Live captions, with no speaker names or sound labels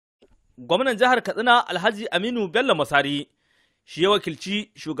Gwamnan jihar Katsina Alhaji Aminu Bello Masari shi ya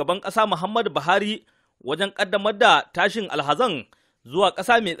wakilci shugaban ƙasa Muhammadu Buhari wajen ƙaddamar da tashin alhazan zuwa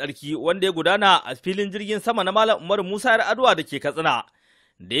ƙasa mai tsarki wanda ya gudana a filin jirgin sama na Malam Umaru Musa Yar'adua da ke Katsina.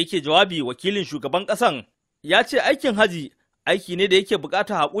 Da yake jawabi wakilin shugaban ƙasan ya ce aikin haji aiki ne da yake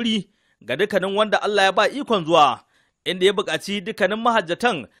buƙatar haƙuri ga dukkanin wanda Allah ya ba ikon zuwa, inda ya buƙaci dukkanin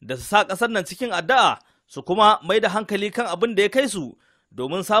mahajjatan da su sa ƙasar nan cikin addu'a su kuma mai da hankali kan abin da ya kai su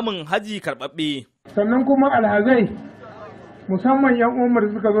domin samun haji karɓaɓɓe. Sannan kuma alhazai musamman 'yan umar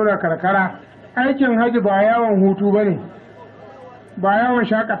suka zo da karkara, aikin haji ba yawon hutu ba ne, ba yawon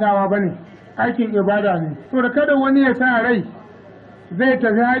shakatawa ba ne, aikin ibada ne. To da kada wani ya sa rai zai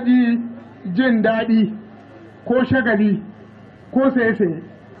tafi haji jin daɗi ko shagali ko saye-saye.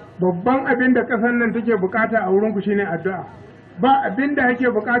 Babban abin da ƙasar nan take bukata a wurinku shine addu'a. Ba abin da ake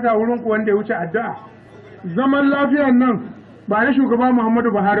bukata a wurinku wanda ya wuce addu'a. Zaman lafiyar nan ba na shugaba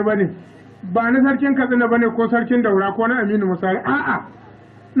Muhammadu Buhari ba ne, ba na sarkin Katsina ba ne ko sarkin Daura ko na Aminu Musari, a'a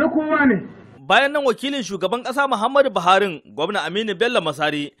na kowa ne. Bayan nan wakilin shugaban ƙasa Muhammadu Buhari, gwamna Aminu Bello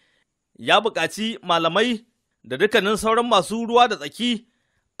Masari, ya buƙaci malamai da dukkanin sauran masu ruwa da tsaki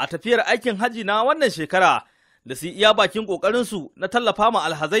a tafiyar aikin haji na wannan shekara da su iya bakin ƙoƙarinsu na tallafa ma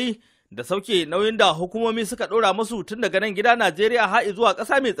alhazai da sauke nauyin da hukumomi suka ɗora musu tun daga nan gida Najeriya har zuwa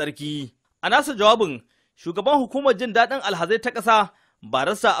ƙasa mai tsarki. A nasa jawabin, shugaban hukumar jin daɗin alhazai ta ƙasa,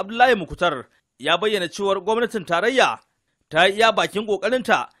 Barista Abdullahi Mukutar, ya bayyana cewar gwamnatin tarayya ta yi iya bakin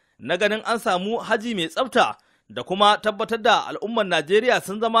ƙoƙarinta na ganin an samu haji mai tsafta da kuma tabbatar da al'ummar Najeriya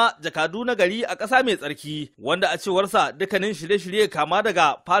sun zama jakadu na gari a ƙasa mai tsarki, wanda a cewarsa dukkanin shirye-shirye kama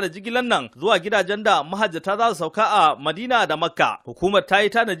daga fara jigilan nan zuwa gidajen da mahajjata za su sauka a Madina da Makka. Hukumar ta yi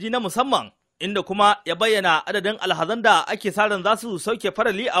tanaji na musamman, inda kuma ya bayyana adadin alhazan da ake sa ran za su sauke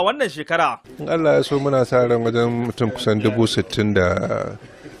farali a wannan shekara. In Allah ya so muna sa ran wajen mutum kusan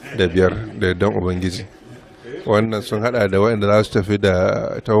 65,000 da dan Ubangiji. Wannan sun hada da waɗanda za su tafi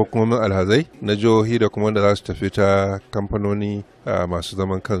da ta hukumomin alhazai na jihohi da kuma wanda za su tafi ta kamfanoni masu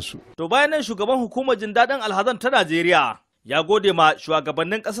zaman kansu. To bayan nan shugaban hukumar jin daɗin alhazan ta Najeriya ya gode ma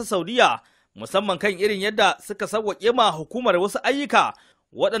shugabannin ƙasar Saudiya musamman kan irin yadda suka sauwaƙe ma hukumar wasu ayyuka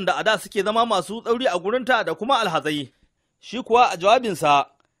waɗanda a da suke zama masu tsauri a gurinta da kuma alhazai. Shi kuwa a jawabinsa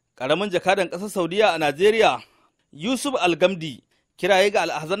ƙaramin jakadan ƙasar Saudiya a Najeriya Yusuf Algamdi kiraye ga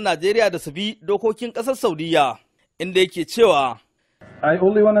alhazan Najeriya da su bi dokokin ƙasar Saudiya, inda yake cewa I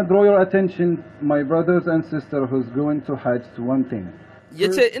only want to draw your attention, my brothers and sisters who's going to Hajj, to one thing. Ya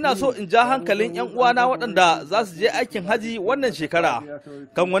ce ina so in ja hankalin 'yan uwana waɗanda za su je aikin haji wannan shekara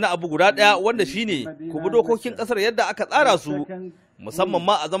kan wani abu guda ɗaya wanda shine ku bi dokokin ƙasar yadda aka tsara su, musamman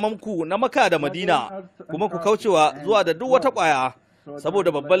ma a zaman ku na Makka da Madina, kuma ku kaucewa zuwa da duk wata ƙwaya,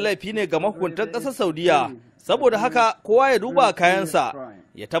 saboda babban laifi ne ga mahukuntan ƙasar Saudiya. Saboda haka kowa ya duba kayansa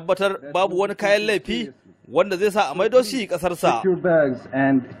ya tabbatar babu wani kayan laifi wanda zai sa a maido shi ƙasarsa.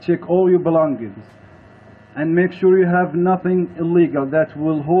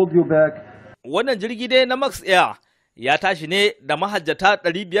 Wannan jirgi dai na Max Air ya tashi ne da mahajjata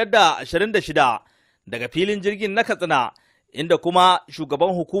 526 daga filin jirgin na Katsina, inda kuma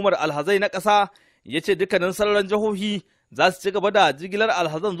shugaban hukumar alhazai na ƙasa ya ce dukkanin sararin jihohi za su ci gaba da jigilar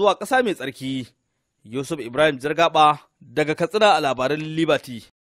alhazan zuwa ƙasa mai tsarki. Yusuf Ibrahim Jirgaba daga Katsina a labaran Liberty.